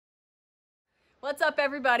What's up,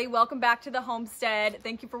 everybody? Welcome back to the homestead.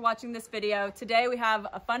 Thank you for watching this video. Today we have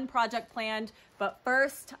a fun project planned, but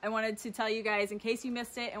first I wanted to tell you guys, in case you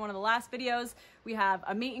missed it in one of the last videos, we have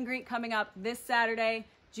a meet and greet coming up this Saturday,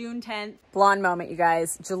 June 10th. Blonde moment, you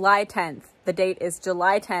guys. July 10th. The date is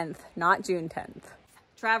July 10th, not June 10th.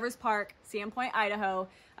 Traverse Park, Sandpoint, Idaho.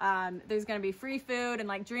 There's gonna be free food and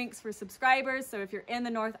like drinks for subscribers. So if you're in the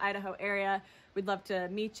North Idaho area, we'd love to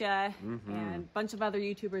meet you and a bunch of other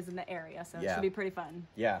YouTubers in the area. So it should be pretty fun.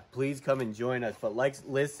 Yeah, please come and join us. But like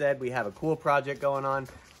Liz said, we have a cool project going on.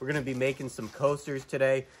 We're gonna be making some coasters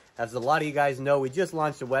today. As a lot of you guys know, we just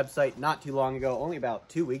launched a website not too long ago, only about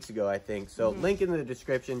 2 weeks ago, I think. So link in the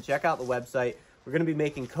description, check out the website. We're gonna be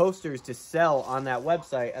making coasters to sell on that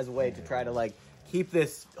website as a way to try to like keep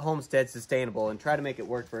this homestead sustainable and try to make it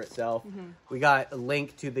work for itself. We got a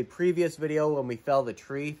link to the previous video when we fell the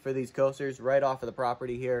tree for these coasters right off of the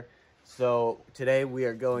property here. So today we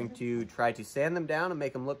are going to try to sand them down and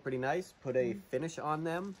make them look pretty nice, put a finish on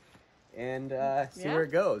them, and see where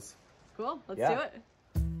it goes. Cool, let's do it.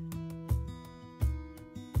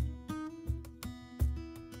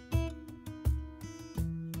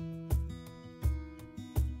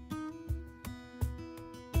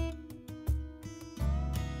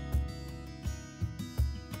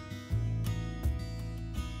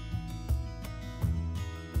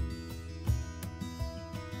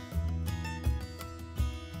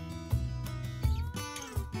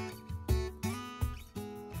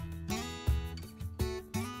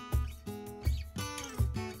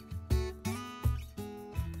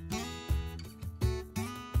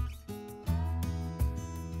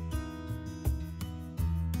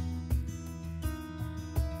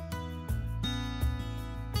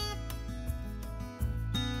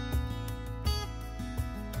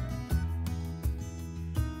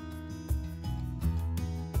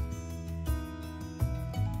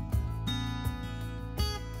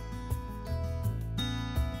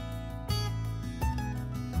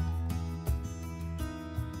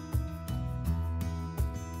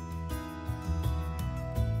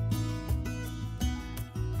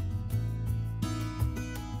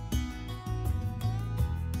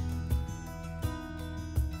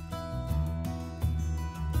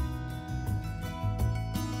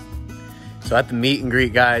 So at the meet and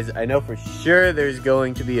greet, guys, I know for sure there's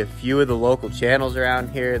going to be a few of the local channels around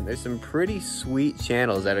here. There's some pretty sweet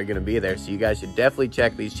channels that are going to be there, so you guys should definitely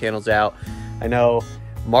check these channels out. I know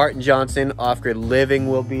Martin Johnson, Off Grid Living,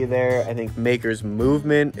 will be there. I think Maker's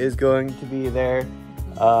Movement is going to be there.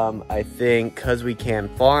 I think Cause We Can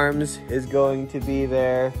Farms is going to be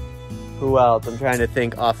there. Who else? I'm trying to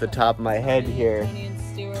think off the top of my head here.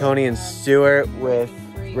 Tony and Stewart with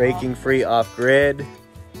Breaking Free Off Grid.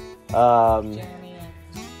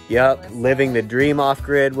 Living the Dream Off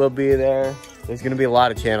Grid will be there. There's gonna be a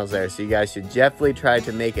lot of channels there, so you guys should definitely try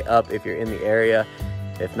to make it up if you're in the area.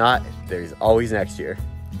 If not, there's always next year.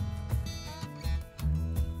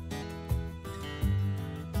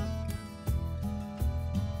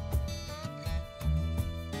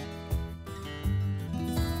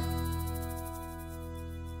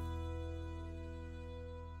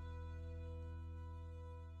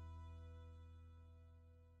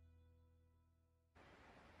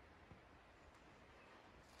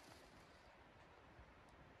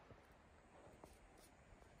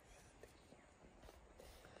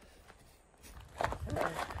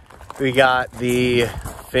 We got the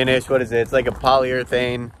finish, what is it? It's like a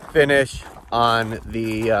polyurethane finish on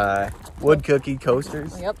the wood cookie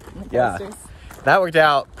coasters. Yep. Yeah, that worked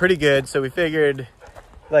out pretty good. So we figured,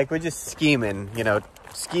 like, we're just scheming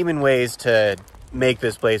ways to make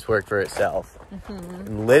this place work for itself.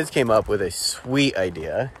 And Liz came up with a sweet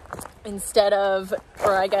idea. Instead of,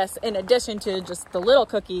 or I guess in addition to just the little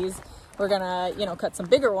cookies, we're gonna, cut some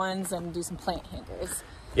bigger ones and do some plant hangers.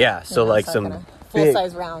 Yeah, so like some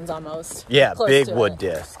full-size rounds almost. Yeah, big wood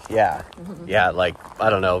disc. Yeah. Yeah, like, I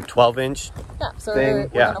don't know, 12-inch. Yeah, so we're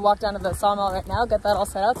gonna walk down to the sawmill right now, get that all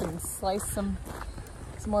set up, and slice some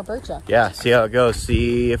more birch up. Yeah, see how it goes.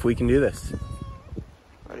 See if we can do this.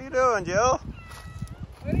 What are you doing, Jill?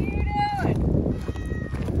 What are you doing?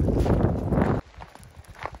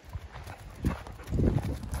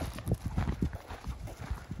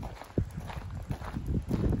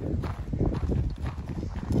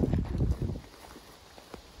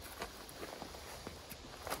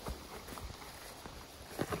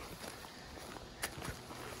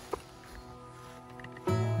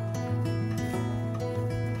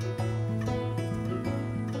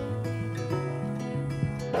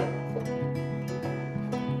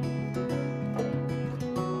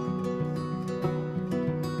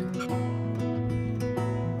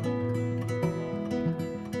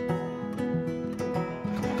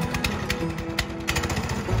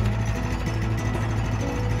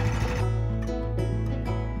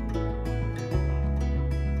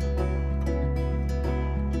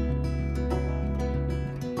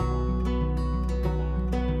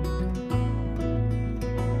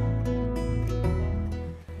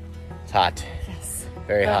 It's hot. Yes.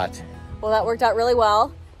 Very hot. Well, that worked out really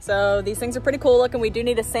well. So these things are pretty cool looking. We do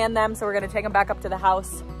need to sand them, so we're gonna take them back up to the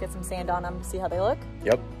house, get some sand on them to see how they look.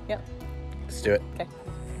 Yep. Yep. Let's do it. Okay.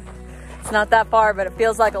 It's not that far, but it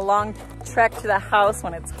feels like a long trek to the house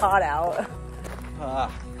when it's hot out.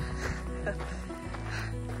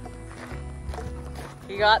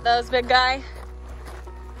 You got those, big guy?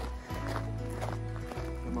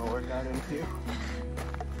 Put my workout in too.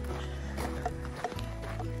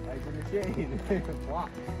 Like in the chain. Block.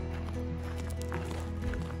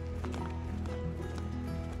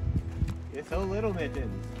 It's so little,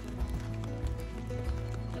 mittens.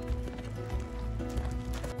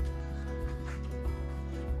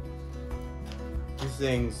 These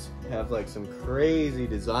things have like some crazy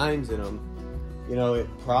designs in them. You know, it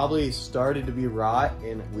probably started to be rot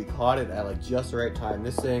and we caught it at like just the right time.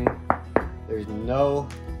 This thing, there's no,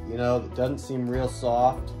 you know, it doesn't seem real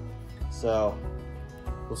soft. So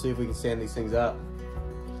we'll see if we can sand these things up.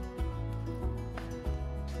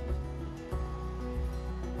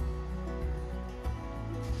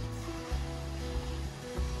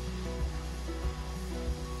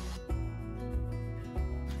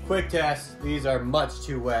 Quick test, these are much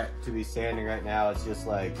too wet to be sanding right now. It's just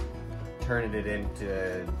like turning it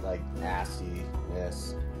into like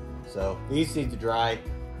nastiness. So these need to dry.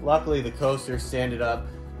 Luckily the coasters sanded up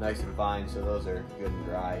nice and fine, so those are good and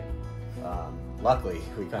dry. Luckily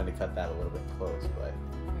we kind of cut that a little bit close, but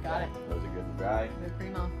We got it. those are good and dry. Good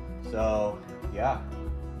primo. So yeah,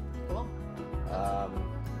 Cool.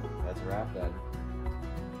 that's a wrap then.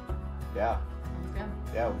 Yeah. Yeah.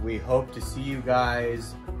 Yeah, we hope to see you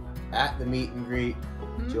guys at the meet and greet,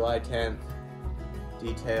 July 10th.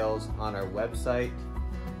 Details on our website.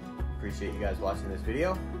 Appreciate you guys watching this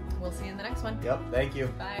video. We'll see you in the next one. Yep, thank you.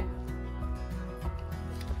 Bye.